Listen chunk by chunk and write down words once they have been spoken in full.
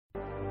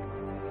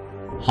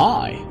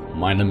Hi,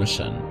 my name is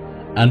Shen,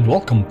 and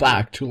welcome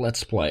back to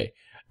Let's Play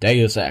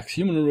Deus Ex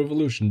Human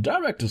Revolution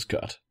Director's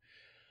Cut.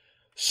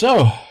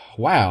 So,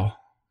 wow,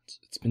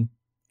 it's been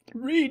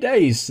 3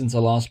 days since I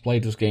last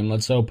played this game.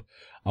 Let's hope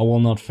I will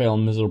not fail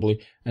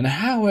miserably. And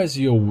how has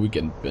your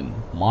weekend been?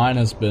 Mine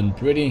has been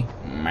pretty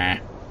meh.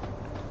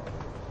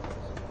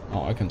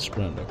 Oh, I can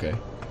sprint, okay.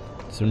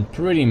 It's been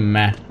pretty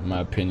meh, in my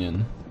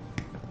opinion.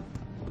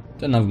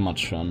 Didn't have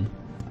much fun.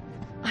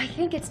 I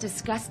think it's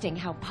disgusting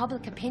how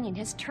public opinion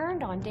has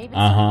turned on David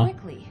so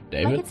quickly.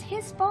 David? Like it's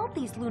his fault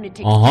these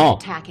lunatics are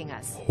attacking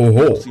us.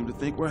 People seem to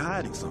think we're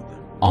hiding something.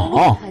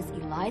 Only because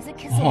Eliza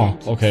Kazan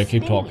keeps okay,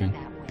 keep spinning talking. it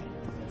that way.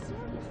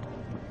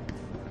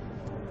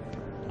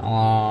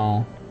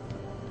 Hello.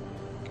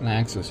 Can I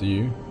access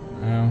you?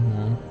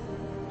 No.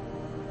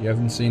 You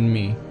haven't seen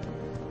me.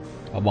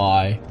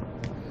 Bye-bye.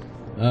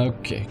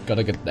 Okay,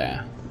 gotta get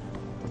there.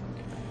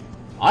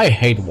 I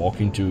hate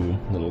walking to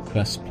little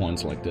quest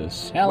points like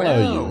this. Hello,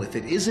 well, you. if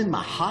it isn't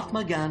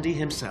Mahatma Gandhi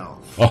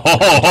himself.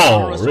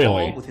 Oh,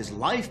 really? With his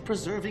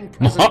life-preserving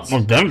presence.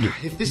 Mahatma Gandhi.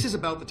 If this is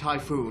about the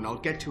typhoon, I'll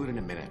get to it in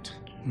a minute.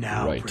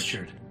 Now, Right.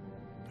 Richard,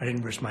 I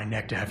didn't risk my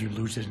neck to have you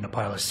lose it in a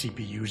pile of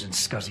CPUs and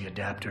scuzzy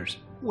adapters.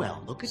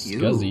 Well, look at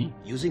Scuzzy. you,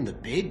 using the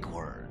big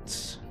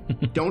words.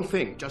 Don't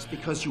think just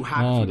because you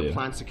hacked Oh, through dear. the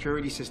plant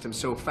security system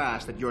so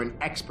fast that you're an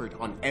expert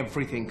on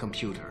everything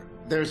computer.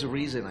 There's a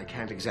reason I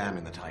can't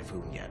examine the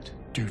typhoon yet.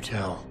 Do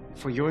tell.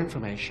 For your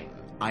information,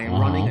 I am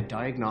running a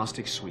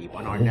diagnostic sweep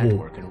on our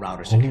network and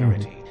router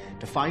security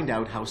to find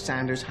out how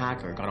Sanders'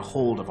 hacker got a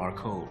hold of our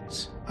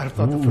codes. I'd have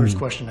thought the first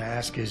question to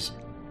ask is,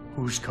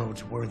 whose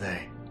codes were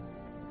they?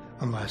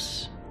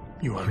 Unless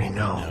you already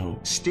know.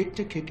 Stick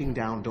to kicking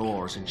down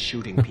doors and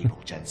shooting people,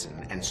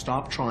 Jensen, and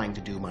stop trying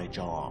to do my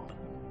job.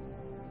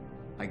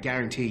 I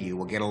guarantee you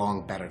we'll get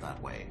along better that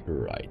way.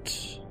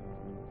 Right.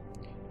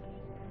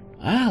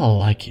 I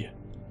like you.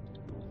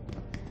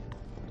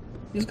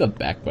 He's got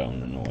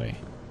backbone in a way.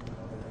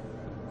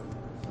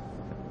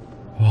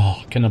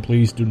 Oh, can I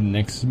please do the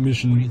next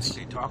missions?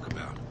 They talk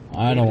about.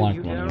 I don't like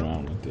running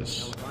around like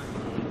this.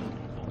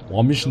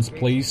 More missions,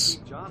 please.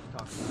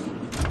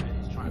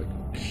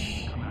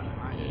 Okay.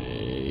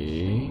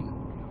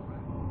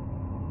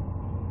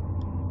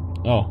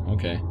 Oh,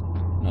 okay.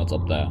 No, it's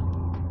up there.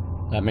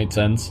 That made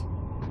sense.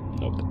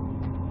 Nope.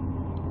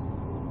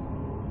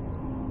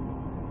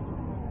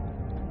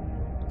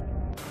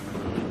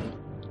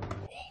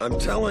 I'm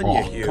telling Oh,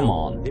 you, Hugh, come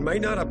on. he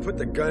might not have put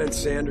the gun in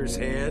Sanders'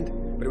 hand,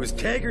 but it was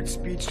Taggart's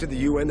speech to the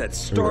UN that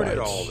started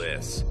Right. all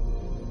this.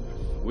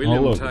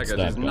 William look, it's Taggart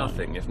that is guy.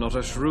 nothing if not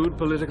a shrewd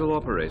political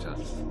operator.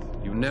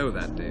 You know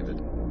that,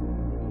 David.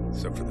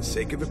 So for the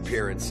sake of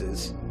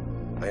appearances,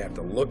 I have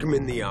to look him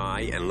in the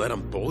eye and let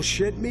him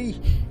bullshit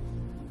me?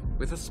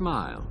 With a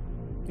smile.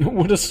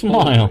 With a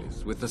smile.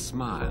 Always with a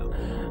smile.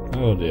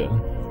 Oh dear.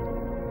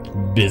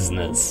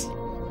 Business.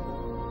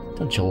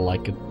 Don't you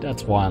like it?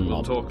 That's why I'm We'll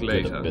not talk good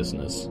later. at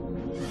business.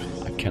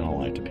 I cannot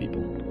lie to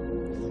people.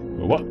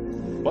 What?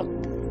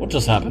 What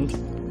just happened?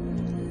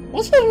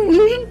 What's that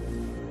illusion?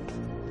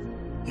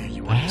 Yeah,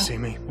 you want to see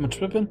me? Am I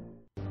tripping?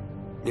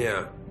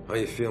 Yeah, how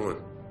you feeling?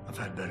 I've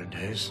had better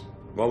days.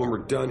 Well, when we're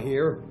done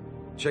here,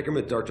 check him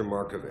at Dr.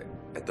 Markovic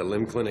at the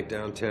limb clinic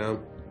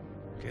downtown.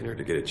 Get her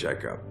to get a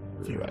checkup.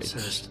 If you Right.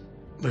 insist.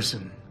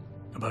 Listen,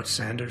 about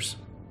Sanders,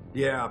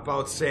 Yeah,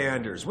 about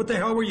Sanders. What the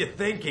hell were you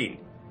thinking?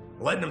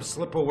 Letting him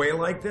slip away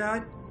like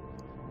that?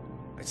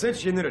 I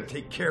sent you in there to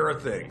take care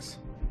of things.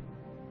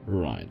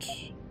 Right.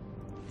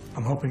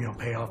 I'm hoping it'll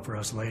pay off for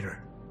us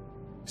later.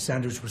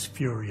 Sanders was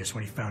furious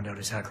when he found out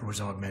his hacker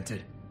was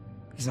augmented.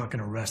 He's not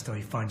gonna rest till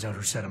he finds out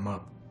who set him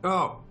up.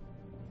 Oh,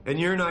 and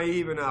you're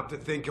naive enough to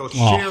think he'll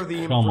Oh, share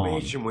the come on.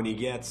 information when he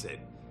gets it.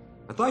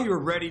 I thought you were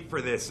ready for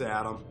this,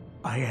 Adam.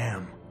 I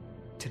am.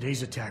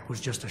 Today's attack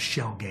was just a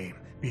shell game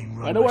being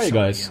run By the by way,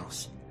 somebody guys.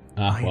 else.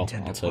 Ah, I well,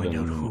 intend I'll to say that find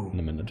out in who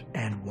a minute.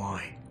 and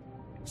why,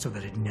 so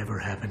that it never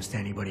happens to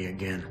anybody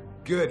again.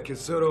 Good, because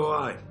so do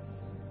I.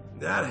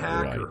 That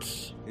hacker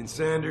Right. in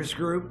Sanders'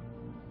 group,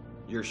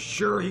 you're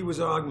sure he was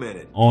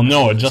augmented? Oh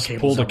no, I Those just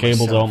cables pulled the out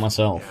cables myself. out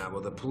myself. Yeah,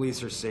 well, the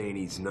police are saying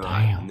he's not,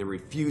 Damn. and they're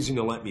refusing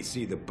to let me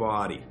see the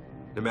body,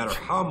 no matter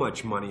how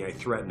much money I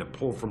threaten to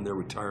pull from their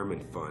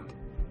retirement fund.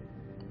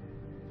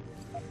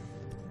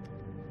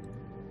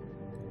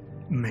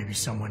 Maybe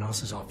someone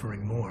else is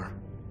offering more.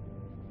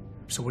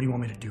 So what do you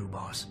want me to do,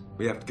 boss?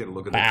 We have to get a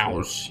look at the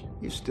Bows. corpse.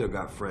 You still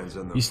got friends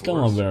on the He's still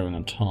force. not wearing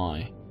a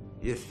tie.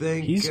 You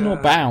think He's no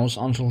bows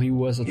until he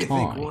wears a You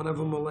tie. think one of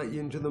them will let you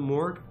into the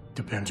morgue?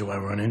 Depends who I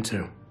run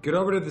into. Get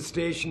over to the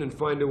station and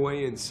find a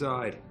way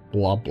inside.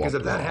 Blah blah Because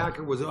if blah. that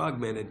hacker was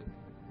augmented,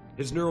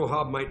 his neural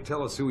hub might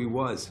tell us who he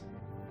was.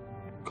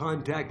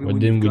 Contact me Why when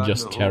didn't you've we gotten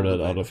just a tear hold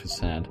it out it. of his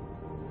head?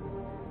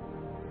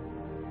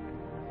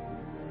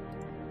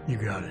 You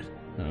got it.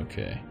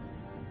 Okay.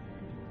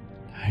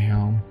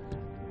 Damn.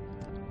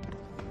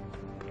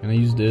 Can I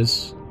use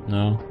this?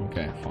 No?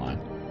 Okay, fine.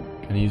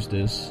 Can I use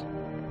this?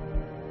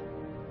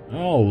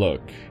 Oh,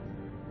 look.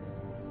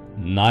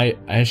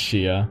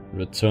 Niatia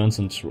returns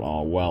and...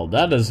 Oh, well,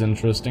 that is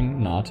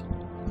interesting. Not.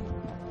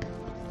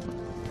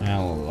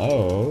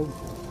 Hello?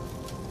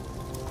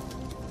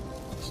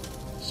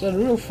 Is that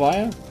real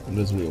fire? It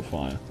is real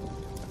fire.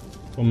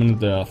 For a minute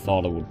there I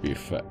thought it would be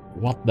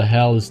what the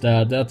hell is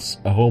that? That's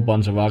a whole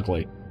bunch of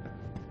ugly.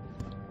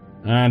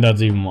 And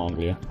that's even more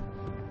uglier.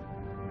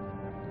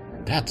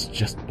 That's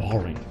just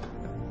boring.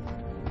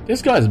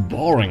 This guy's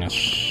boring as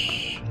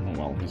oh,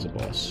 well, he's a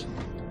boss.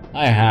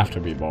 I have to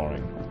be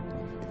boring.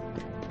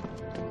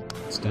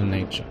 It's their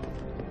nature.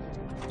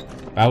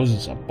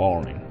 Bowsers are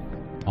boring.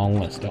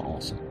 Unless they're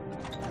awesome.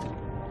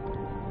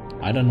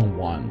 I don't know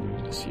why I'm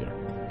doing this here.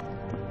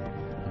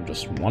 I'm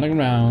just running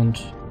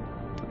around.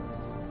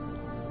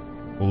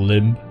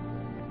 Limp.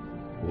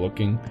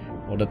 Looking.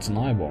 Oh, that's an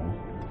eyeball.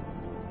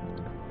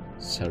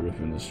 Serif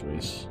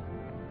Industries.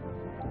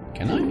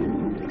 Can I?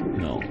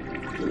 No.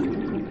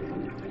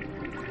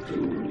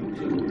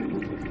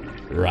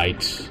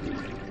 Right.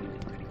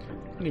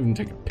 I didn't even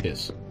take a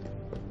piss.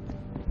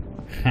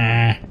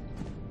 Hey,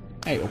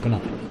 open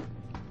up.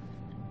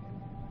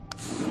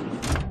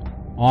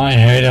 I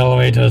hate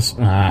elevators.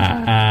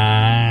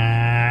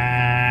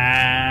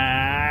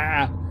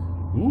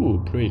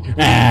 Ooh, pretty.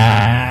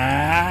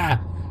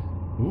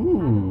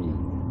 Ooh.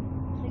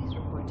 Please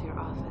report to your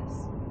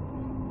office.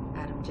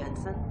 Adam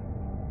Jensen?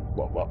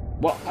 What?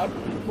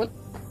 What?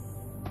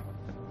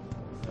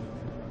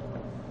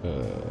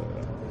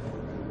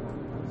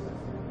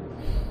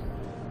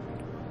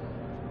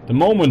 The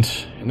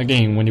moment in the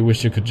game when you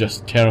wish you could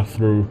just tear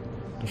through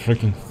the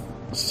freaking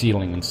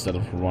ceiling instead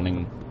of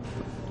running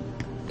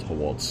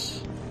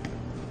towards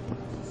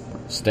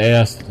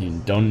stairs that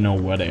you don't know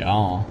where they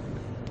are.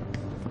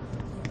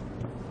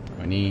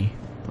 20.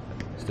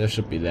 Stairs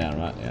should be there,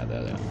 right? Yeah,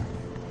 there they are.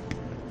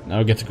 Now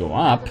we get to go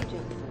up.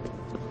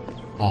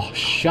 Oh,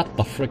 shut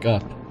the frick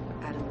up.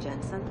 Adam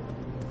Jensen?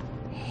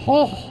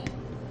 Oh,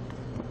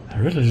 I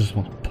really just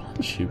want to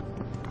punch you.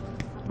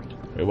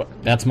 Wait, what?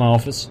 That's my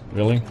office?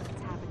 Really?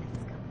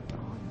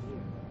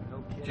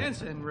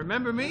 Jensen,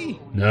 remember me?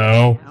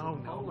 No.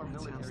 No,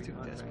 that sounds too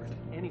desperate.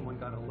 Anyone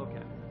got a look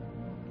at it.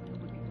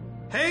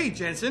 Hey,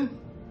 Jensen.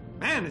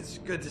 Man, it's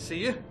good to see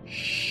you.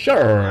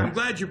 Sure. I'm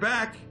glad you're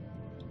back.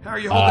 How are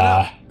you holding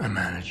up? I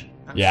manage.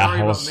 I'm Yeah,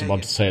 sorry I was about about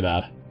Megan. to say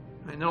that.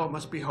 I know it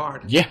must be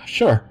hard. Yeah,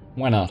 sure.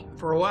 Why not?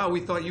 For a while,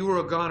 we thought you were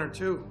a goner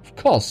too. Of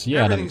course,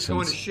 yeah, that makes Everything's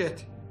going to sense.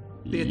 shit.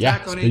 The Yeah,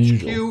 attack on as per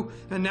HQ, usual.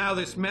 and now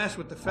this mess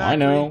with the factory. I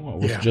know, I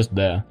was Yeah. just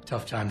there.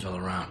 Tough times all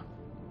around.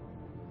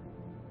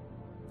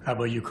 How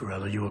about you,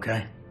 Corella? You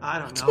okay? I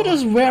don't What's know. with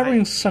us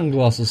wearing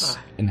sunglasses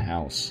in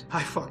house?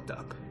 I fucked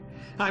up.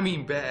 I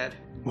mean bad.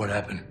 What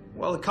happened?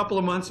 Well, a couple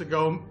of months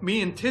ago,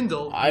 me and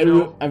Tyndall, I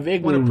vaguely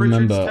one of Pritchard's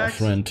remember a techs,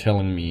 friend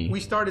telling me we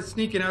started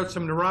sneaking out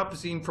some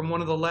neuropozyne from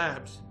one of the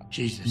labs.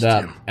 Jesus,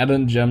 that Tim.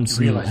 Adam You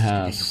Jensen realize you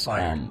has get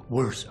fired.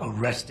 Worse,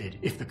 arrested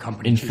if the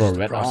company chooses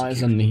infrared to eyes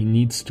prosecute. and he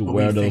needs to What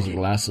wear were you those thinking?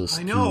 glasses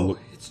I know, to,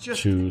 it's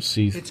just to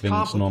see it's things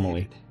complicated.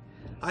 normally.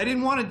 I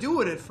didn't want to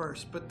do it at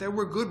first, but there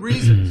were good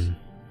reasons.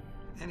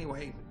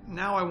 Anyway,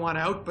 now I want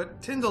out,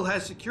 but Tyndall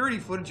has security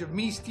footage of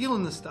me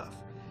stealing the stuff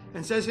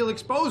and says he'll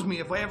expose me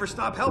if I ever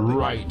stop helping.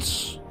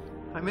 Right.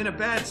 I'm in a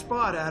bad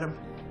spot, Adam.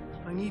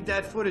 I need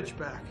that footage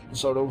back.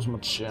 So those my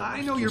chance.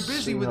 I know you're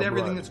busy with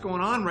everything that's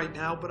going on right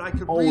now, but I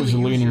could Always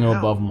really use leaning your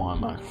above help. my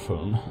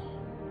microphone.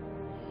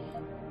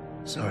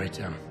 Sorry,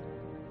 Tim.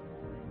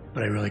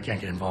 But I really can't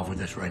get involved with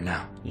this right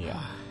now.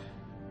 Yeah.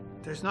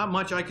 There's not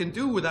much I can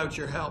do without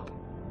your help.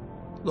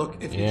 Look,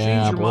 if you Yeah,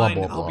 change your blah, mind,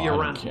 blah, I'll blah. be I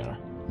around. don't care.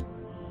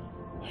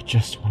 I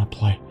just want to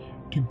play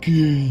the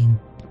game.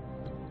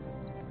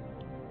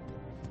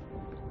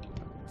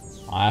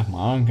 I have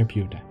my own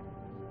computer.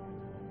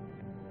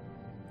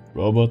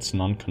 Robots,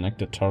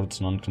 non-connected,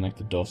 turrets,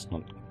 non-connected, doors,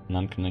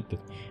 non-connected.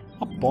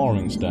 How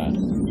boring is that?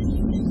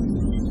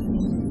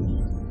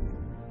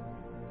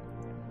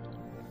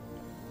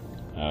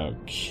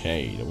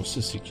 Okay, that was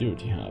the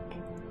security hub.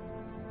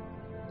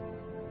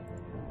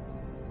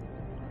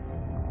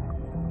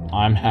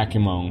 I'm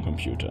hacking my own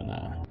computer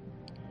now.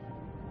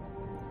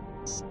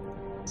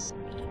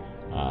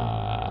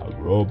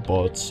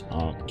 Robots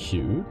are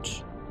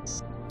cute.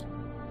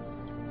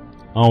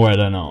 Oh wait,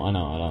 I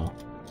know.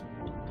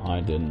 I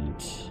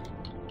didn't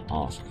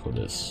ask for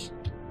this.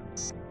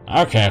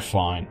 Okay,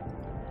 fine.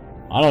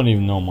 I don't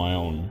even know my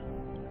own.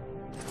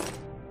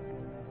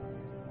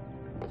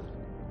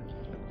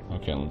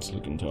 Okay, let's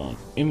look into our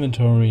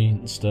inventory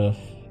and stuff.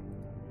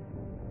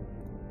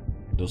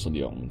 Those are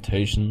the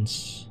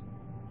augmentations.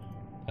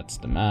 That's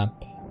the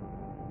map.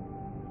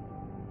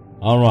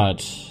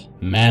 Alright.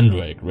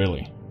 Mandrake,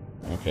 really?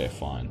 Okay,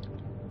 fine.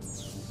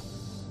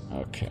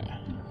 Okay.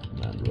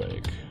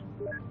 Mandrake.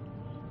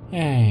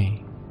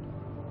 Yay.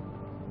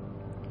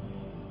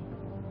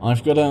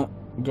 I've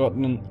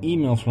gotten an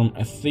email from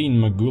Athene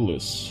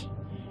Magulus.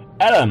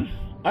 Adam,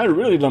 I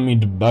really don't mean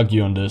to bug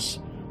you on this,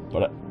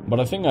 but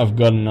I think I've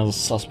got another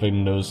suspect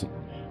in those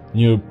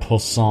new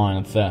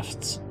porcine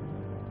thefts.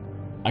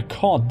 I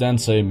caught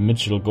Densei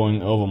Mitchell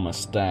going over my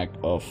stack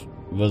of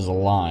Was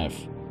Alive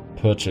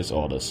purchase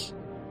orders.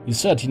 He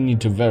said he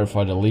needed to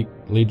verify the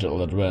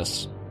legal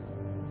address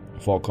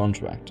for a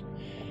contract.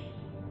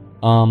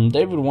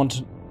 David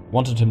wanted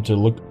wanted him to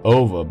look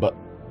over, but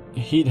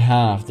he'd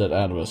have that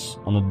address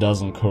on a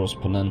dozen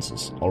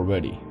correspondences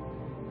already.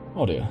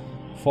 Oh dear.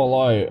 For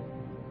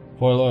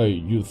all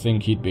you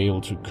think he'd be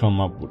able to come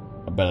up with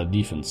a better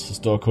defense. His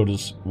door code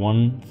is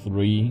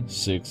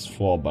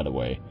 1364, by the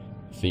way.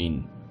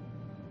 Thien.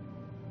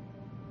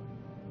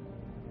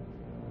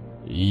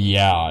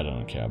 Yeah, I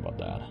don't care about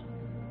that.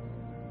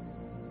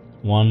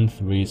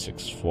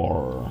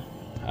 1364.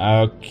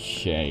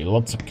 Okay,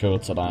 lots of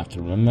codes that I have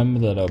to remember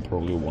that I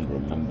probably won't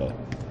remember.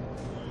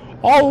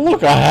 Oh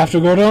look, I have to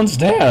go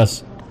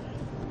downstairs!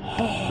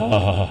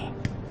 Oh,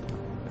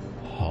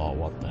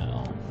 what the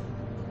hell?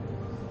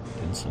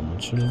 Can someone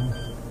chill?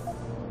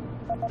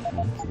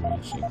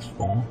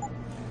 1364.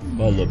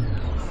 Bullet.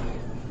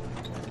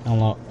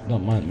 Hello,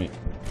 don't mind me.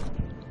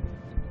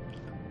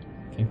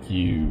 Thank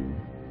you.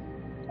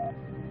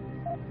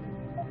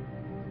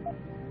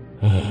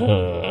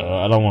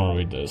 I don't want to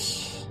read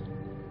this.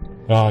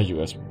 Ah, you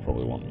guys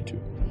probably want me to.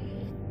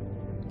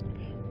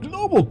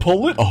 Global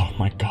oh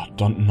my god,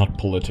 not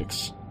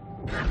politics.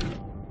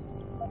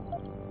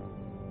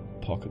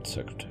 Pocket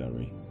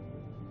secretary.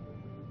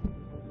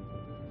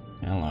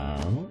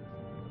 Hello.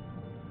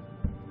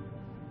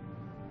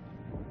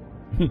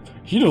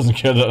 He doesn't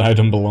care that I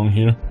don't belong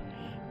here.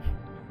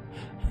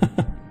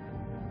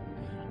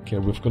 Okay,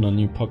 we've got a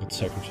new pocket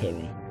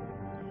secretary.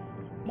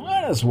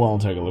 Might as well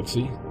take a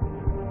look-see.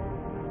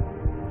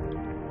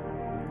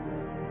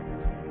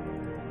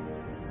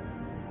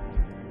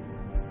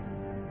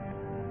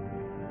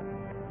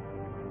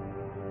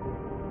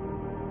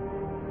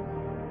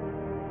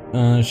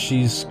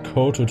 She's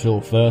quota till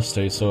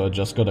Thursday, so I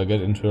just gotta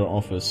get into her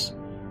office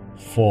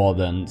for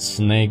then.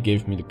 Snake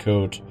gave me the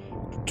code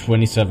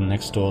 27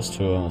 next doors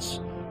to us.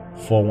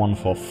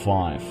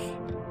 4145.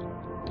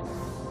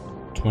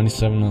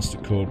 27 is the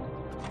code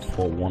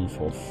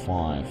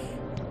 4145.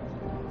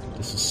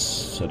 This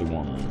is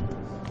 31.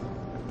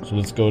 So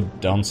let's go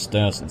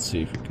downstairs and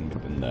see if we can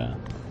get in there.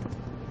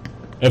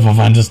 If I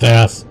find the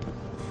stairs!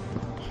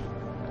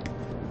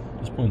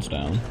 This point's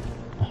down.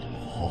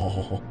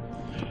 Oh.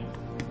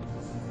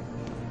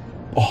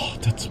 Oh,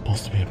 that's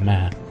supposed to be a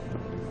man.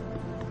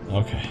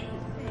 Okay.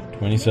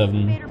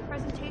 27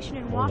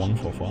 or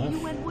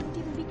 145.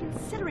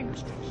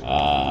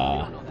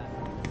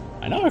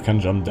 I know I can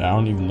jump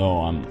down even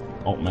though I'm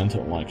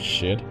augmented like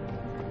shit.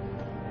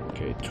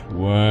 Okay,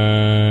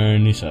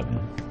 27.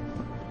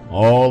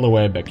 All the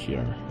way back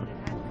here.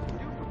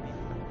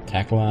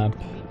 Tech lab.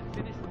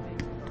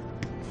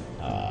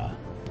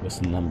 Where's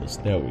the numbers?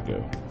 There we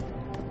go.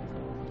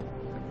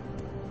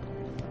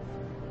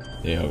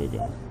 There we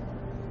go.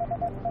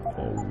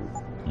 Oh,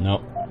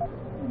 no.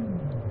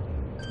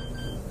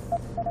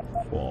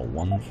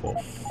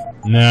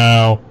 4145.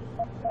 No.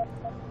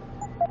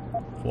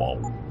 For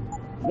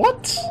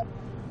what?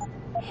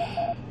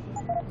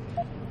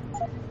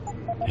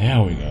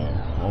 There we go.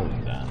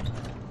 Holding down.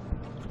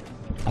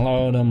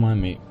 Hello, don't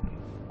mind me.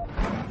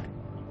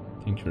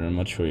 Thank you very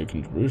much for your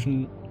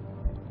contribution.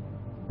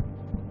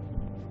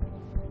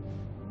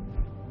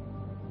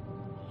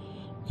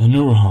 The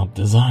neural hub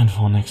designed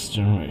for next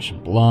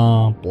generation.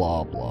 Blah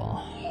blah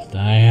blah.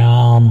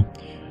 Damn.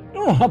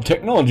 Neural hub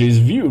technology is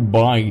viewed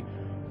by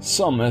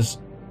some as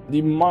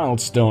the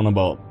milestone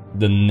about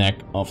the neck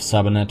of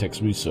cybernetics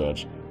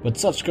research, but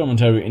such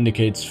commentary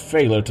indicates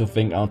failure to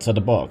think outside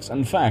the box.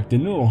 In fact, the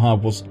neural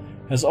hub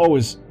has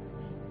always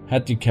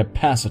had the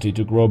capacity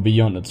to grow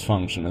beyond its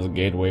function as a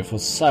gateway for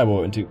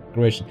cyber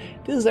integration.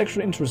 This is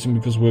actually interesting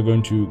because we're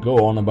going to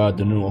go on about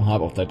the neural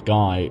hub of that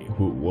guy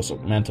who was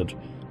augmented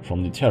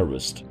from the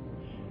terrorist.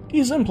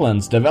 These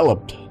implants,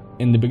 developed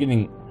in the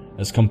beginning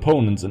as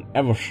components in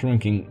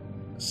ever-shrinking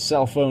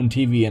cell phone,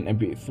 TV and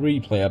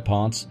MP3 player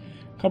parts,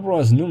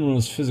 comprise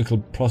numerous physical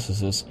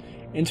processes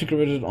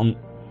integrated on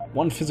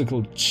one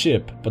physical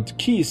chip, but the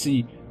key is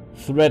the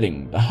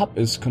threading. The hub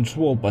is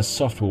controlled by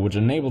software which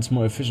enables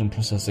more efficient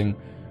processing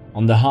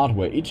on the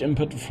hardware. Each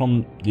input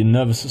from the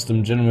nervous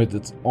system generates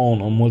its own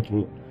or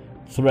multiple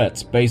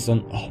threads based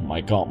on, oh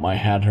my god, my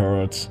head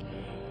hurts,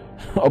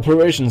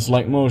 operations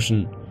like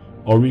motion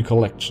or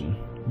recollection.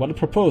 What it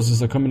proposes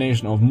is a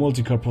combination of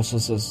multi-core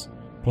processors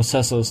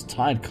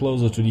tied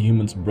closer to the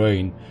human's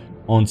brain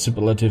on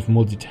superlative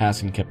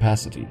multitasking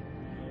capacity,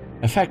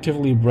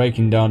 effectively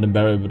breaking down the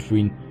barrier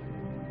between...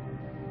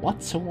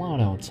 What's so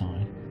loud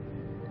outside?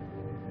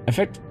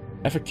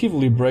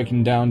 Effectively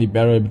breaking down the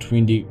barrier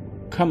between the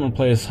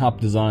commonplace hub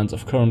designs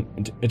of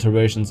current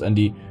iterations and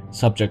the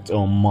subject's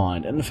own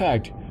mind. And in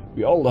fact,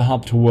 we all the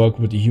hub to work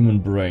with the human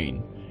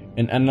brain.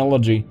 In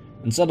analogy,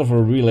 instead of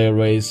a relay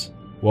race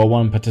where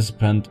one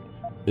participant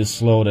is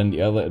slower than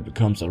the other, it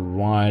becomes a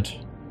ride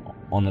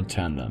on a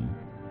tandem.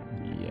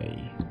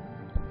 Yay.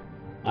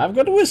 I've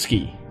got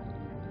whiskey!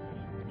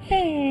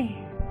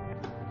 Hey!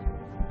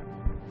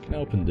 Can I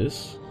open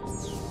this?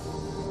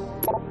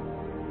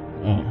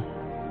 Oh.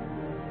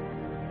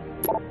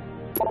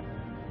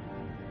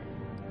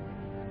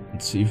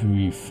 Let's see if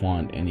we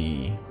find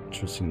any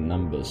interesting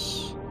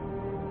numbers.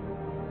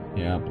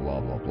 Yeah, blah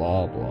blah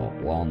blah blah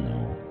blah,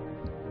 no.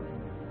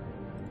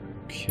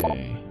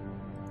 Okay.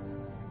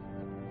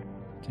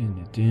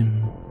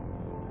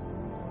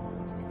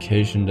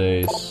 Vacation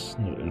days,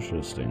 not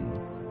interesting.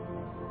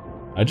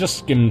 I just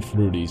skimmed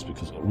through these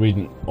because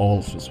reading all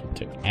of this would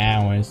take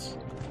hours.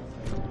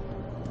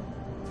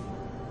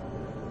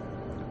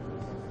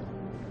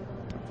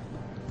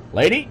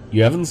 Lady,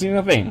 you haven't seen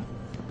a thing.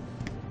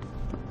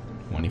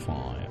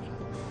 25.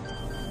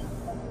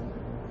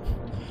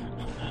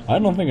 I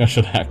don't think I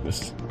should hack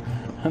this.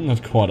 I'm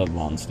not quite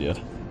advanced yet.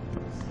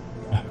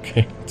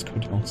 Okay, let's go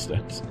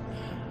downstairs.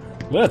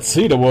 Let's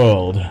see the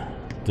world.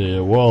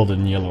 The world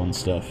in yellow and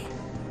stuff.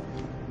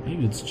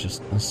 Maybe it's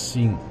just a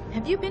scene.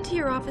 Have you been to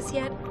your office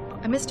yet?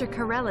 Mr.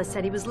 Carella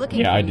said he was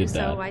looking Yeah, for I you, did so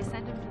that. I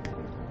sent him.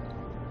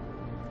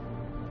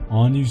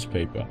 Our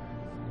newspaper.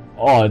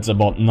 Oh, it's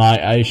about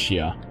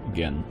Asia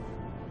again.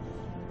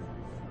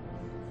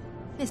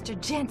 Mr.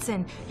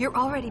 Jensen, you're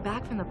already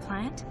back from the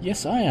plant?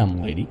 Yes, I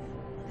am, lady.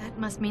 That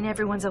must mean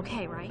everyone's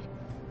okay, right?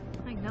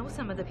 I know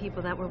some of the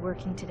people that were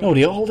working today. Oh,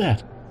 they're all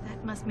dead.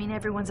 That must mean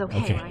everyone's okay,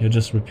 Okay, right? you're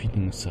just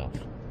repeating yourself.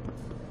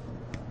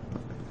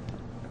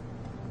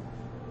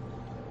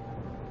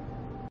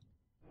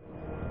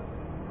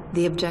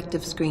 The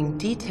objective screen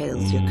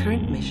details your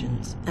current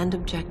missions and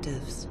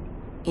objectives.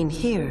 In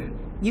here,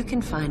 you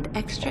can find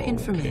extra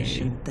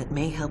information that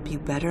may help you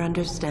better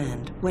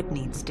understand what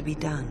needs to be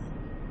done.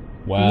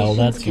 Well, Missions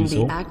that's can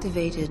useful. be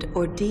activated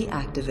or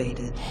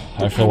deactivated,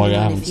 I feel like I depending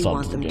on haven't if you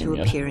want started them the to game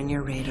yet. appear in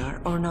your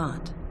radar or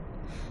not.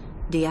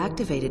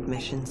 Deactivated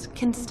missions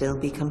can still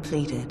be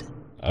completed.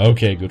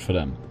 Okay, good for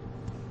them.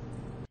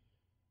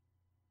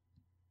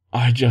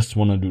 I just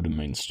want to do the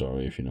main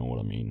story, if you know what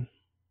I mean.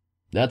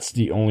 That's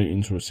the only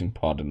interesting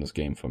part in this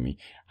game for me.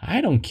 I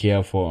don't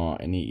care for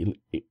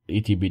any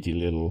itty-bitty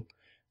little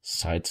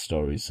side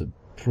stories that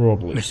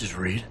probably Mrs.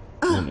 Reed?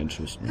 don't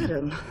interest me.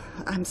 Adam,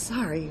 I'm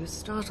sorry you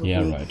startled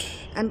Yeah, me. right.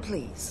 And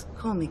please,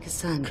 call me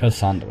Cassandra.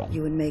 Cassandra.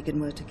 You and Megan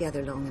were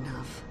together long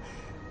enough.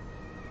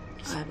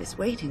 I was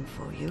waiting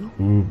for you.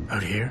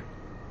 Out here?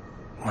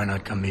 Why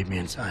not come meet me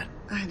inside?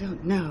 I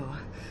don't know.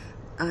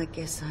 I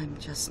guess I'm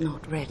just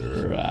not ready.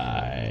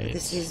 Right.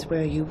 This is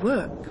where you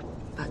work,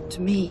 but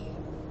to me,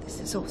 this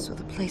is also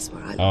the place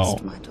where I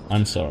lost my daughter.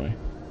 I'm sorry.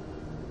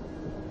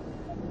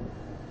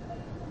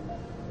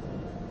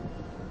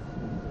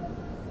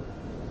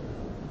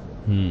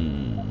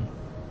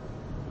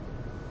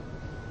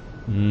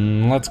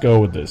 Let's go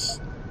with this.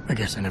 I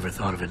guess I never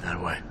thought of it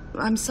that way.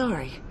 I'm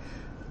sorry.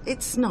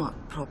 It's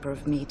not proper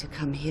of me to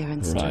come here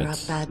and stir up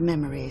bad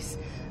memories,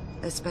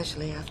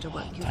 especially after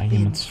what you've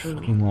been It's through.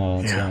 fucking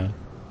loud Yeah. outside.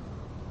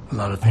 A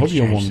lot of I hope things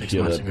you changed won't 6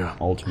 hear months that ago.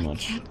 all too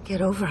much. Can't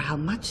get over how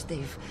much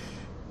they've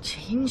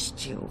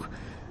changed you.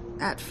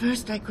 At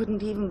first, I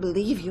couldn't even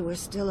believe you were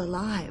still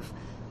alive.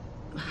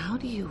 How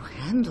do you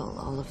handle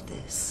all of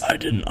this? I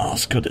didn't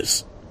ask her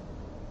this.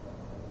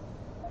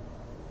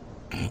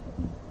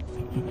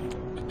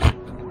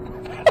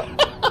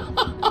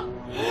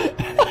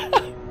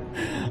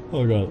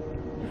 Oh god.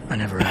 I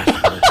never asked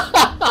for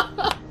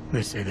this.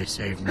 They say they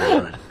saved me,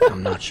 but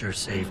I'm not sure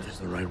saved is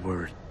the right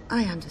word.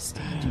 I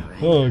understand your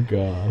anger. Oh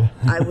god.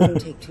 I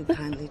wouldn't take too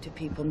kindly to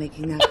people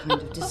making that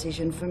kind of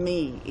decision for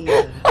me,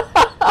 either.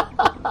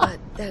 But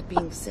that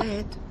being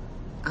said,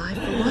 I,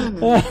 for one, am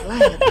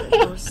glad that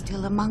you're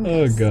still among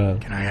us. Oh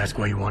god. Can I ask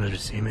why you wanted to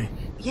see me?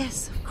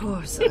 Yes, of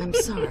course. I'm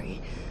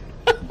sorry.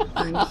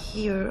 I'm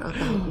here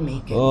about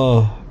Megan.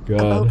 Oh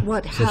god. About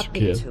what Such a happened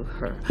kid. to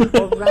her.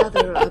 Or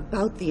rather,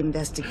 about the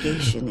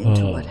investigation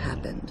into what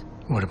happened.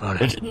 What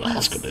about I it? didn't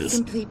ask her this.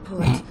 Simply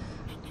put,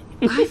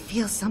 I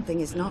feel something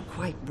is not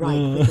quite right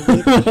with the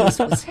way the case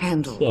was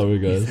handled. Sorry You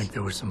guys. think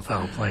there was some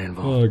foul play Oh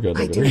involved? god.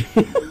 I I'm do.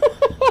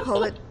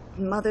 Call it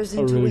mother's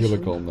really gonna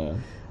intuition. call now.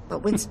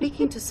 But when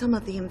speaking to some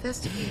of the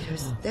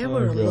investigators, there Oh,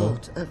 were a God.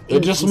 lot of They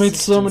just made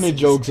so many inconsistencies.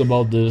 jokes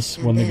about this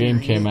when the And game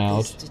then I came met out,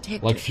 this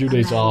detective, like a few a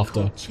days man after.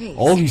 called Chase.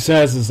 All he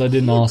says is I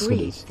didn't He ask for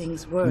agreed this.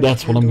 things were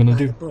That's what I'm gonna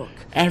handled do. by the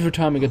book. Every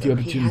time I get the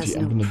Although he opportunity, has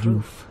I'm no gonna do.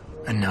 proof.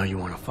 And now you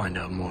want to find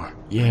out more.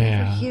 Never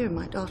Yeah. hear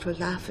my daughter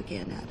laugh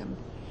again, Adam.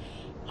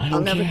 I I'll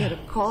don't never care. get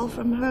a call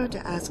from her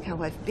to ask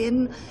how I've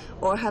been,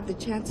 or have the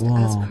chance to Blah,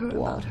 ask her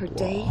blah, about her blah.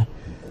 day.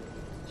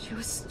 She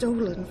was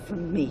stolen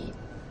from me.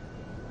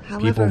 People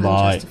However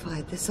die.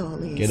 unjustified this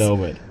all is, Get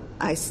over it.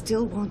 I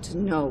still want to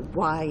know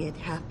why it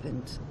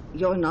happened.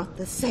 You're not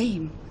the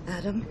same,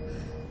 Adam.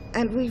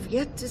 And we've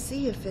yet to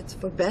see if it's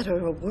for better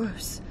or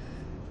worse.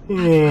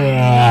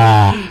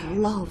 I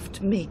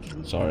loved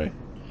Megan. Sorry.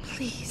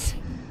 Please,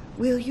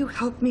 will you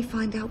help me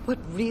find out what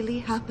really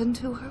happened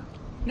to her?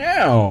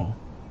 No.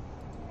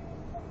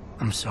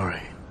 I'm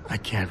sorry. I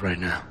can't right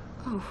now.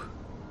 Oh.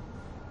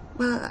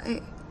 Well,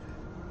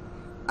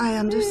 I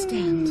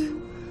understand.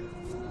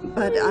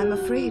 But I'm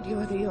afraid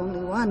you're the only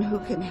one who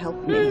can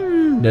help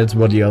me. That's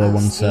what the other I'll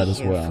one stay said as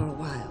here for well. a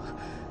while.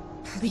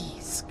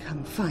 Please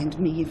come find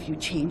me if you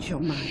change your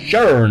mind.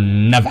 Sure,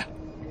 never.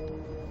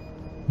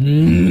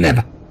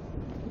 Never.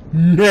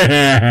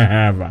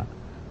 Never.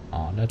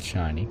 Oh, that's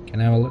shiny.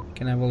 Can I have a look?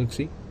 Can I have a look?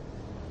 See?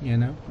 You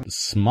know?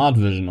 Smart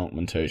vision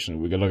augmentation.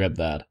 We gotta look at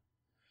that.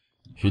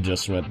 He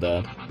just read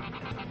that.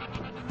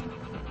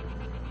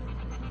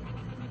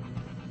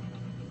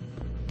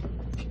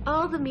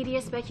 All the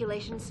media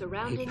speculation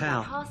surrounding the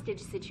pal,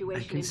 hostage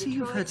situation I can in see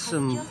you've Detroit had has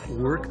some just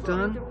work gone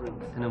done, through the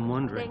roof, and I'm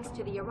wondering, thanks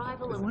to the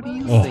arrival of what do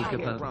you both think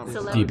Tiger, about this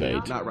celebrity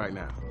debate? Not right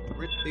now.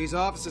 These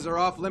offices are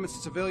off limits to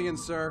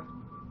civilians, sir.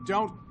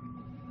 Don't.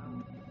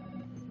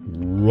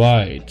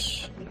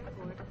 Right.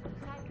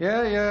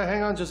 Yeah,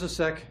 hang on just a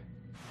sec.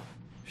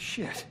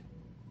 Shit.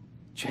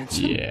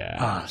 Jensen? Yeah.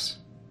 Haas.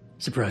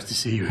 Surprised to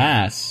see you.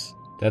 Haas.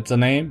 That's a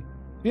name?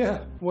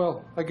 Yeah,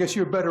 well, I guess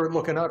you're better at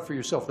looking out for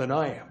yourself than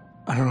I am.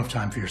 I don't have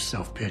time for your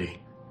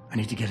self-pity. I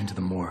need to get into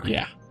the morgue.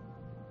 Yeah.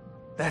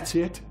 That's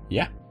it?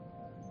 Yeah.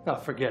 Oh,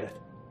 forget it.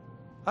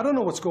 I don't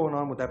know what's going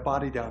on with that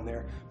body down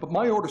there, but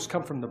my orders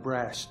come from the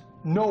brass.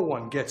 No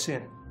one gets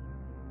in.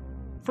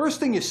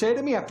 First thing you say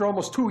to me after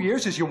almost 2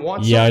 years is you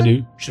want something? Yeah, I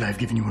do. Should I have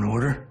given you an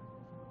order?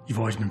 You've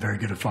always been very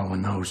good at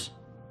following those.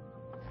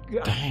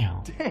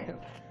 Damn. Damn.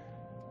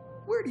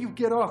 Where do you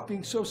get off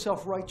being so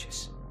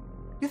self-righteous?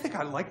 You think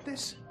I like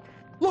this?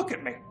 Look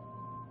at me.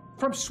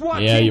 From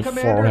SWAT Yeah, team your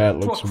commander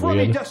forehead to a looks crummy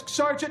weird. desk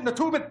sergeant in the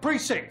 2-bit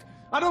precinct.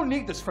 I don't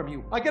need this from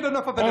you. I get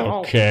enough of it at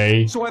home.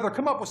 Okay. So either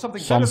come up with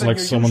something Sounds better than like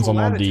your someone's usual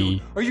on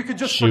attitude, the or you can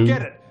just shoe.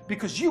 forget it,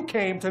 because you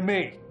came to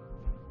me.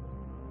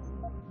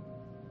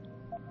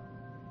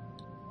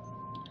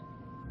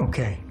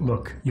 Okay,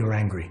 look, you're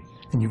angry,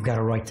 and you've got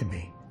a right to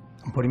be.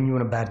 I'm putting you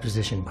in a bad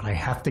position, but I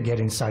have to get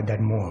inside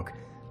that morgue.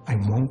 I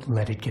won't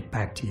let it get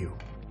back to you.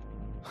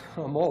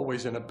 I'm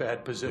always in a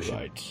bad position.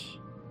 Right.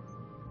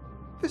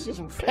 This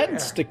isn't fair. Pen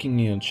sticking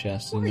in your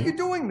chest. Why are isn't you it?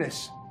 doing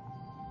this?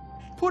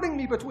 Putting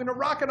me between a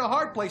rock and a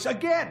hard place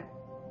again.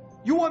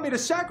 You want me to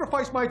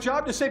sacrifice my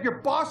job to save your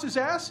boss's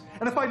ass?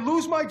 And if I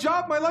lose my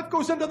job, my life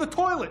goes into the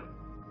toilet.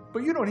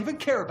 But you don't even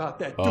care about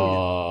that, do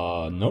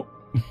you? Nope.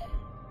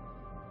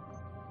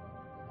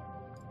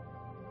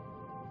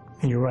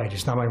 And you're right,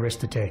 it's not my risk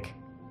to take.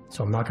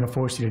 So I'm not going to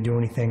force you to do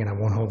anything, and I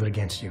won't hold it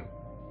against you.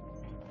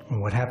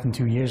 And what happened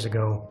 2 years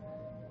ago,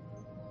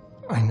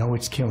 I know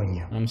it's killing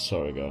you. I'm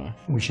sorry, guy.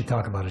 We should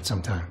talk about it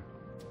sometime.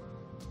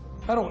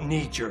 I don't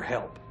need your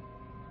help.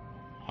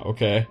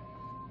 Okay.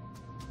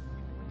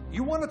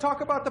 You want to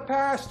talk about the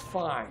past?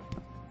 Fine.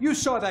 You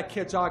saw that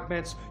kid's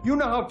augments. You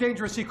know how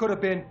dangerous he could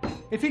have been.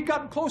 If he'd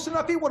gotten close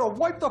enough, he would have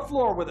wiped the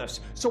floor with us.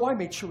 So I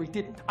made sure he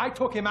didn't. I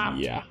took him out.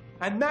 Yeah.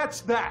 And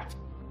that's that.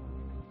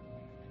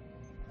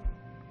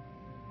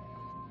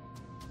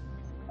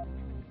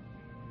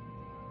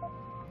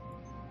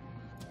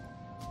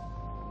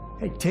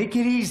 Hey, take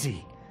it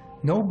easy.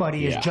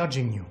 Nobody is Yeah.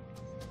 judging you.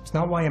 It's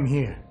not why I'm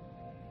here.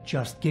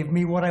 Just give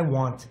me what I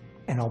want,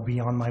 and I'll be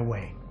on my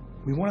way.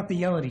 We won't have to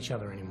yell at each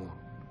other anymore.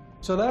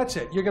 So that's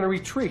it. You're going to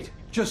retreat.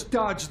 Just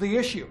dodge the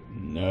issue.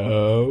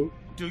 No.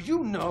 Do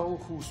you know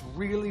who's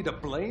really to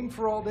blame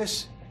for all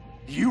this?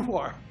 You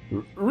are.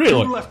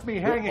 Really? You left me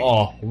hanging.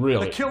 Oh,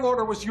 really? The kill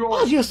order was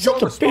yours. Oh, you're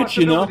such a bitch,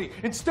 you know? responsibility.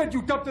 Instead,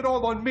 you dumped it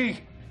all on me.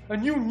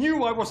 And you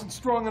knew I wasn't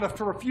strong enough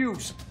to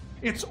refuse.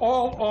 It's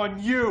all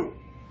on you.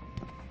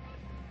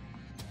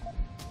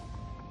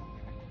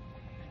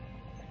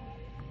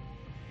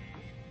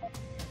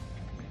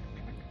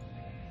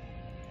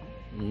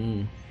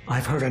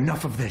 I've heard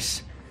enough of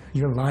this.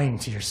 You're lying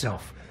to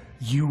yourself.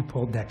 You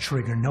pulled that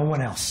trigger, no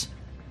one else.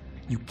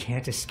 You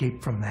can't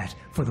escape from that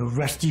for the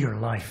rest of your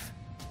life.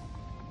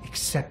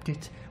 Accept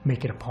it,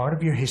 make it a part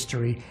of your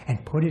history,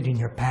 and put it in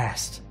your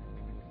past.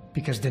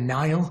 Because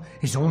denial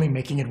is only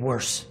making it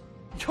worse.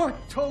 You're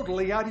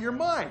totally out of your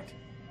mind.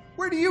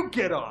 Where do you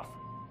get off?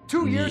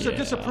 2 years of Yeah.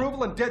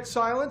 disapproval and dead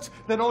silence,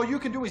 then all you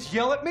can do is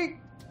yell at me?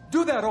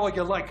 Do that all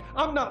you like.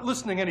 I'm not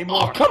listening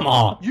anymore. Oh, come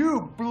on.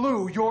 You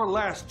blew your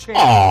last chance.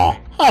 Oh,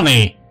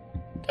 honey.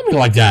 Don't be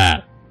like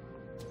that.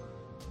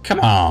 Come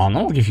on,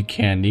 I'll give you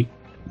candy.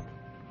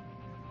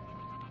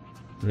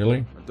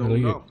 Really? I don't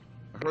Really? know.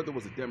 I heard there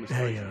was a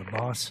demonstration. Hey,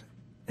 boss.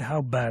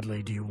 How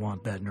badly do you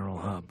want that neural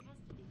hub?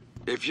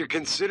 If you're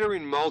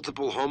considering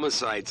multiple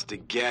homicides to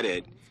get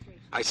it,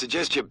 I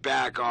suggest you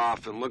back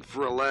off and look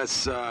for a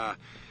less,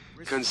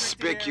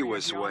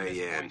 conspicuous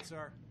way in.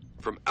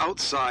 From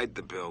outside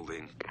the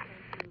building.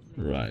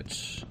 Right.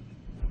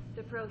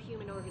 The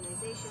pro-human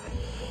organization.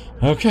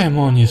 Okay,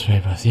 more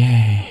newspapers.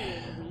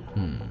 Yay.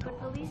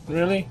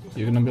 Really?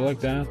 You're gonna be like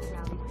that?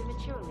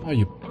 Oh,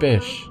 you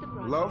bitch.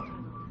 Hello?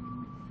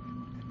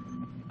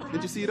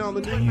 Did you see it on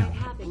the news?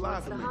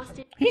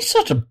 He's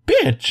such a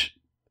bitch.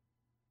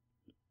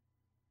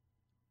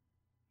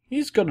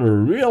 He's gonna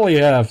really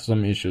have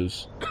some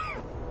issues.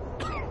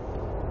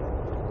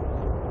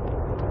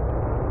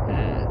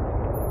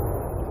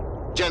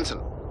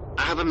 Jensen,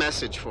 I have a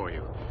message for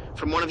you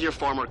from one of your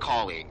former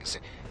colleagues,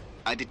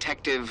 a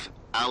Detective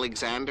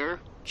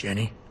Alexander.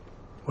 Jenny,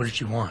 what did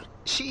you want?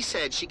 She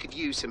said she could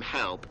use some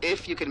help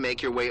if you could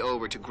make your way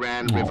over to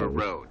Grand River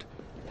Road.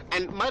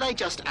 And might I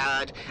just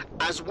add,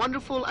 as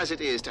wonderful as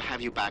it is to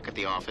have you back at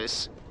the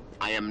office,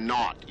 I am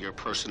not your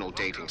personal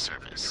dating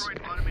service. I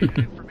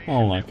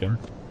don't like him.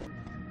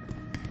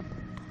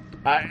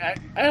 I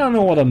don't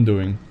know what I'm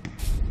doing.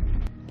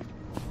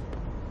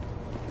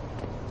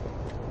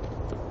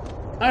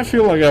 I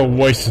feel like I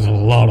wasted a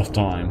lot of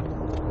time.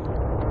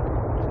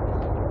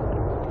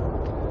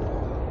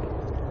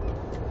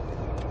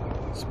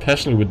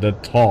 Especially with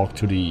that talk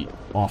to the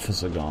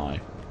officer guy.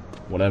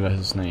 Whatever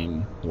his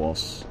name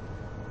was.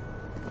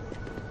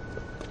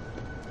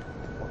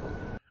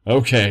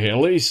 Okay, at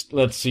least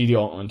let's see the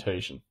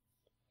augmentation.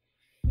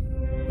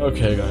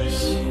 Okay,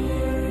 guys.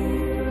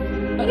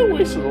 I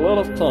wasted a lot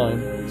of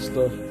time and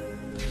stuff.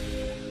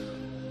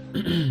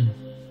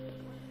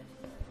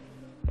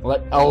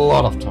 Like, a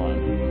lot of time.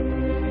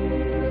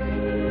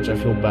 Which I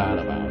feel bad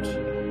about.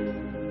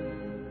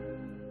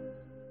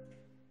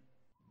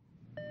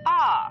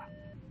 Ah,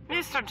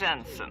 Mr.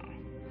 Jensen.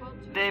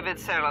 David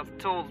Seraph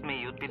told me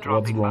you'd be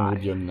dropping What's wrong by.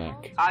 with your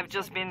neck? I've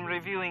just been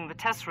reviewing the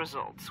test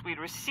results we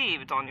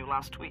received on you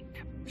last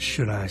week.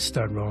 Should I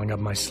start rolling up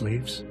my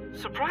sleeves?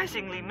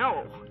 Surprisingly,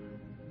 no.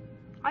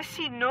 I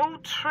see no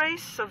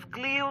trace of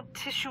glial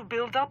tissue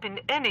buildup in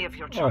any of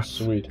your Oh, charts.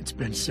 sweet. It's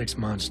been 6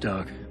 months,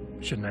 Doc.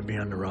 Shouldn't I be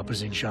under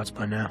Opposine shots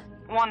by now?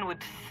 One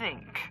would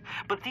think,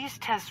 but these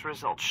test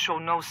results show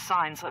no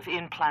signs of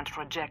implant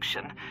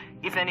rejection.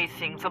 If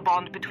anything, the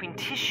bond between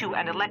tissue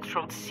and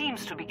electrodes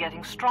seems to be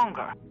getting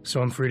stronger.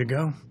 So I'm free to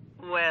go?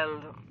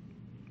 Well,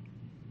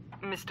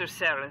 Mr.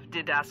 Seraph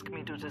did ask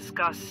me to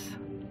discuss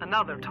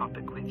another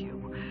topic with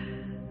you.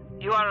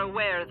 You are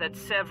aware that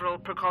several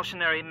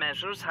precautionary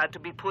measures had to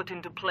be put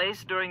into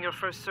place during your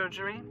first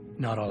surgery?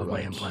 Not all of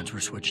my implants were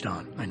switched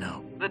on, I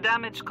know. The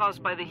damage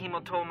caused by the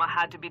hematoma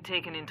had to be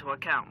taken into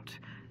account.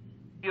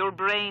 Your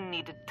brain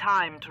needed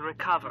time to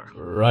recover.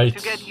 Right.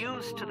 To get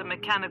used to the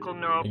mechanical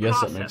neural I guess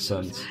that processes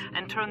makes sense.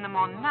 and turn them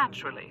on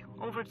naturally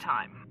over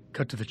time.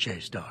 Cut to the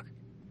chase, Doc.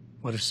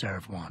 What does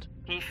Seraph want?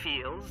 He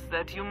feels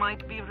that you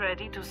might be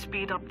ready to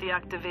speed up the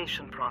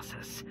activation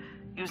process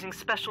using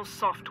special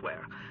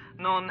software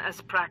known as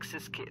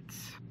Praxis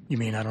kits. You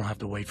mean I don't have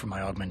to wait for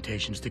my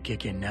augmentations to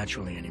kick in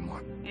naturally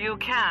anymore? You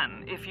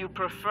can, if you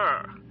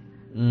prefer.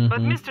 Mm-hmm. But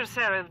Mr.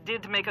 Seraph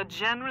did make a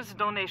generous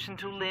donation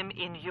to LIM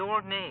in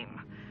your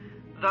name,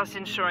 thus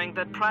ensuring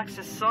that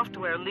Praxis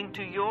software linked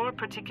to your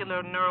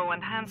particular neuro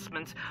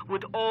enhancements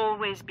would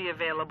always be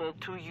available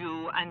to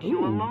you and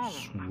you alone.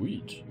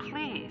 Sweet.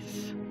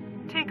 Please,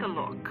 take a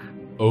look.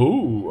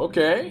 Oh,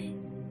 okay.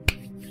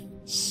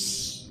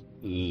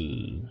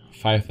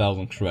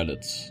 5,000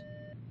 credits.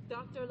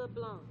 Dr.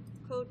 LeBlanc,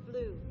 code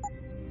blue.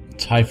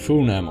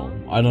 Typhoon ammo.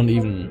 I don't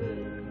even...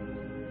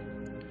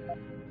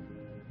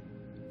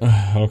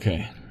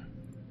 okay.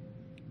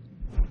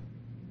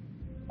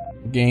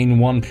 Gain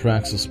 1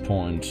 Praxis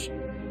point.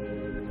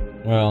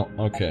 Well,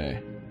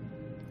 okay.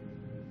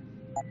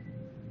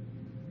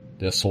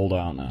 They're sold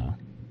out now.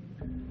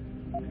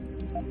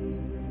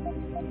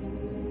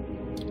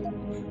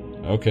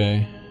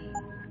 Okay.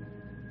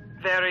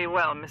 Very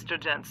well, Mr.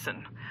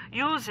 Jensen.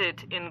 Use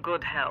it in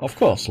good health. Of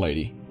course,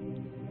 lady.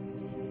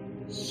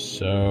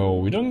 So,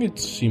 we don't get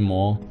to see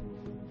more.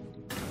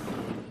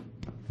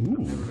 Ooh.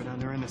 Never been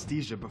under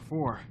anesthesia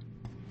before.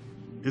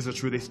 Is it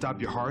true they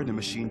stop your heart and the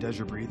machine does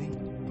your breathing?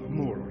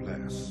 More or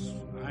less.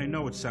 I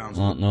know it sounds...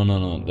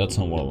 No. That's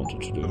not what I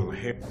wanted to do.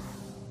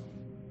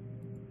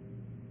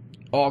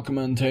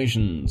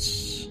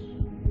 Augmentations.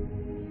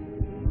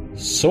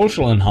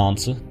 Social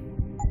enhancer.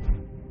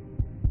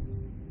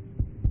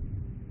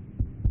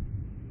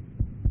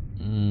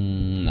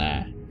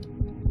 Nah.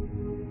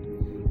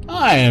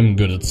 I am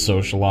good at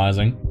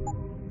socializing.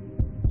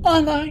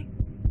 Aren't I?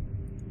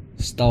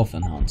 Stealth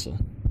enhancer.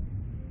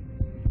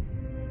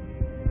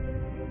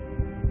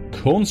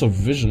 Cones of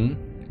vision.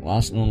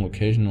 Last known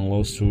location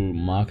allows to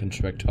mark and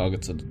track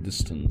targets at a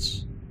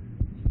distance.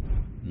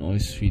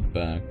 Noise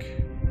feedback.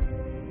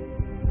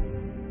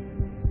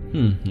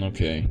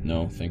 Okay.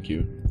 No, thank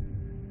you.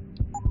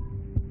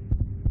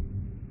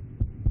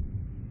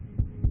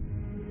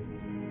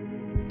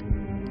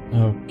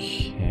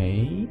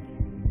 Okay.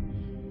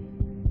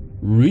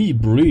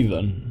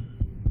 Rebreather.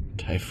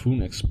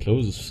 Typhoon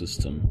explosive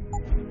system.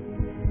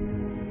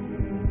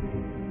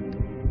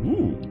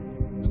 Ooh.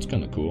 That's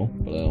kinda cool,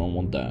 but I don't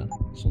want that.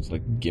 Sounds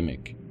like a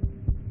gimmick.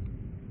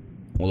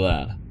 Or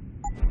that.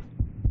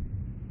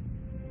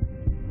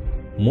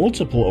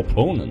 Multiple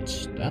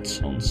opponents. That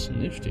sounds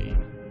nifty.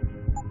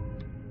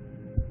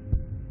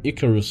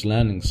 Icarus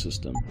landing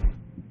system.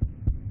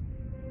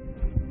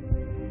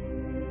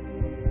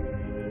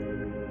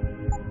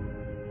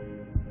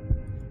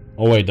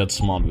 Oh wait, that's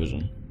smart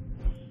vision.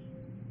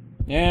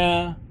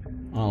 Yeah,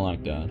 I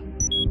like that.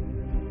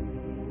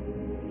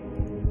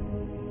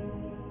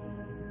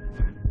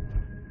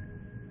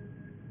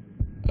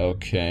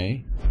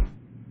 Okay.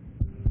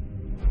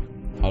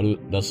 How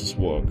does this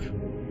work?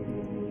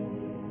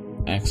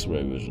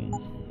 X-ray vision.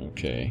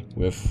 Okay,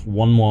 we have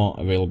one more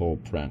available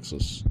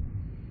Praxis.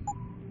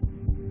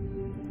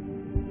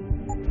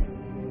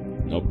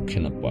 Nope,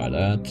 cannot buy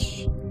that.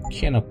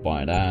 Cannot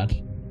buy that.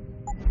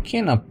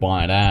 Cannot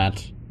buy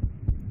that.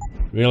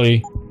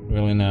 Really?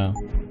 Really now?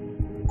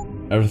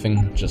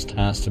 Everything just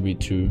has to be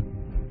to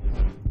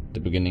the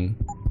beginning.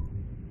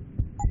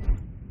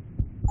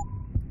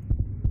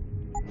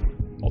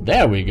 Oh,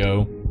 there we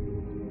go.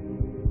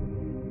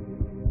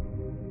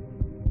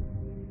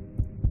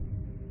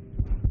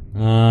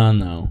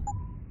 No.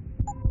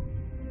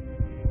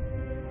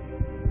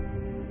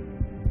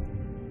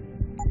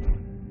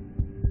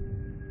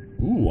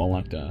 I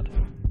like that.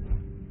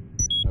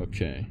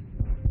 Okay.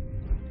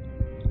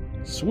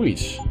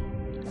 Sweet.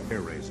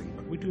 Hair raising,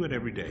 but we do it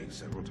every day,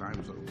 several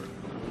times over.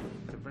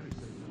 They're very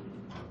safe.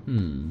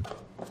 Hmm.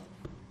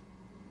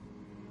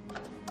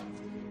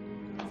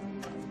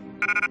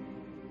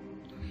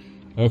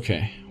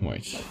 Okay,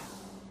 wait.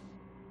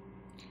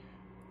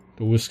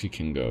 The whiskey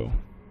can go.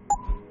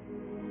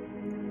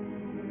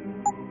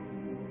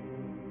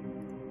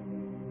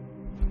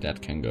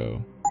 That can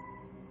go.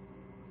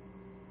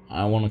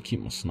 I want to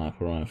keep my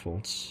sniper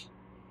rifles,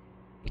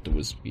 but the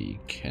whiskey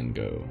can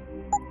go.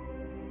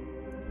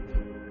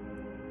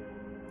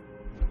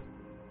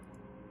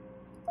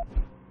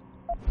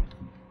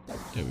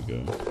 There we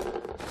go.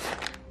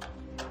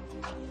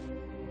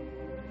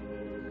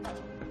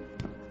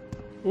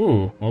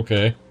 Ooh,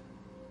 okay.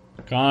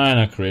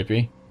 Kinda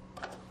creepy.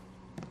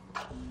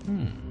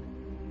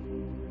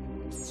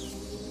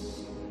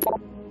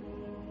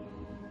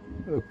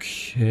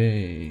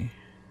 Okay.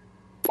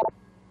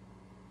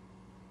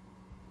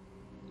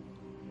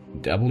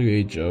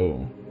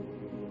 WHO.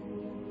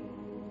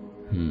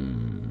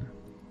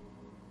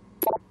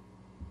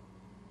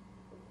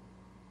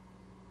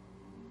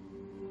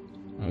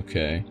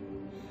 Okay.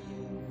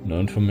 No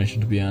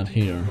information to be had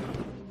here.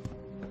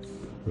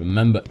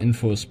 Remember,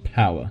 info is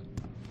power.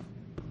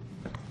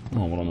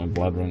 Oh, what am I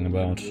blabbering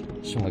about?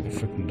 Sound like a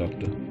freaking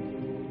doctor.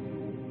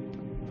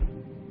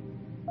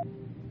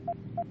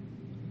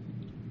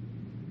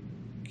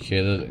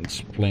 Okay, that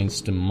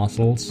explains the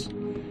muscles.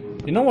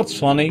 You know what's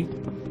funny?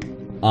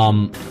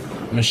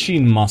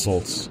 Machine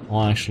muscles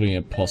are actually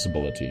a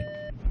possibility.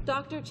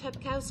 Dr.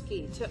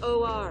 Chepkowski to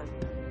OR.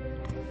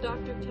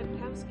 Dr.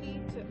 Chepkowski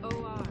to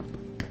OR.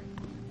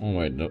 Oh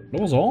wait, that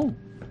was all?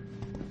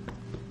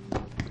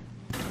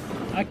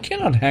 I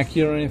cannot hack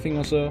here or anything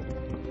or so.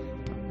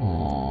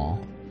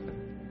 Aww.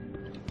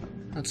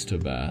 That's too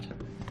bad.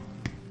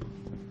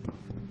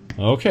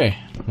 Okay,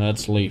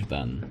 let's leave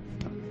then.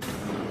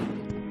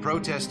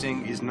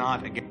 Protesting is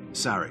not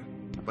against... Sorry,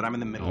 but I'm in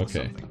the middle of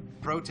Okay. something.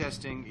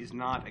 Protesting is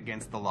not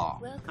against the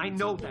law. I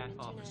know that,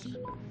 officer.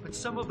 But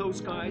some of those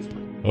guys...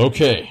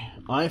 Okay,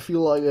 I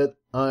feel like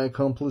I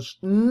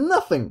accomplished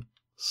nothing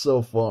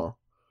so far.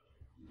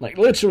 Like,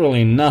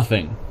 literally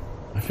nothing.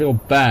 I feel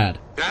bad.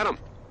 Adam,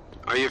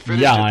 are you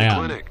finished Yeah, at I the am.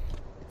 clinic?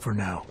 For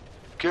now.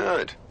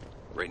 Good.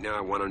 Right now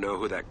I want to know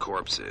who that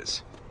corpse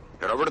is.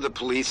 Head over to the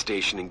police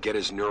station and get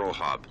his neural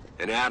hub.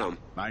 And Adam,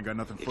 I ain't got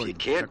nothing for if you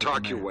can't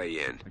talk your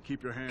way in,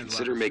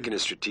 consider making a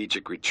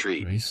strategic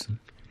retreat.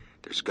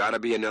 There's gotta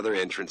be another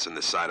entrance in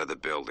the side of the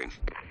building.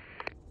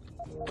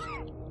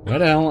 Where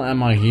the hell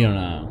am I here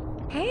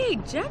now? Hey,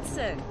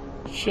 Jetson!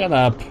 Shut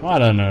up, I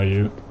don't know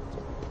you.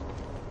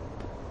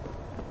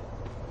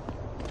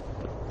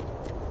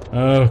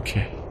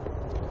 Okay.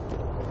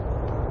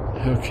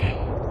 Okay.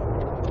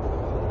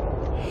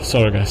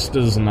 Sorry guys,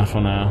 this is enough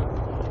for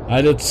now.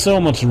 I did so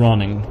much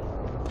running.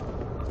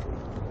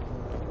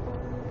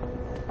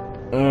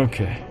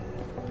 Okay.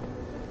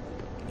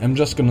 I'm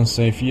just gonna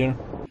save here.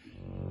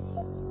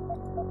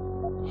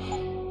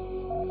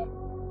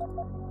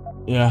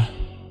 Yeah,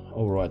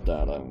 I'll write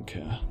that, I don't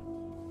care.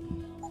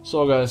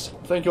 So guys,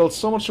 thank you all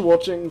so much for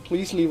watching.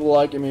 Please leave a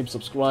like and maybe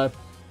subscribe.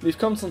 Leave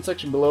comments in the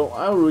section below,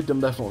 I will read them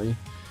definitely.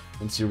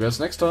 And see you guys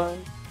next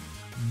time.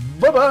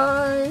 Bye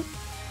bye!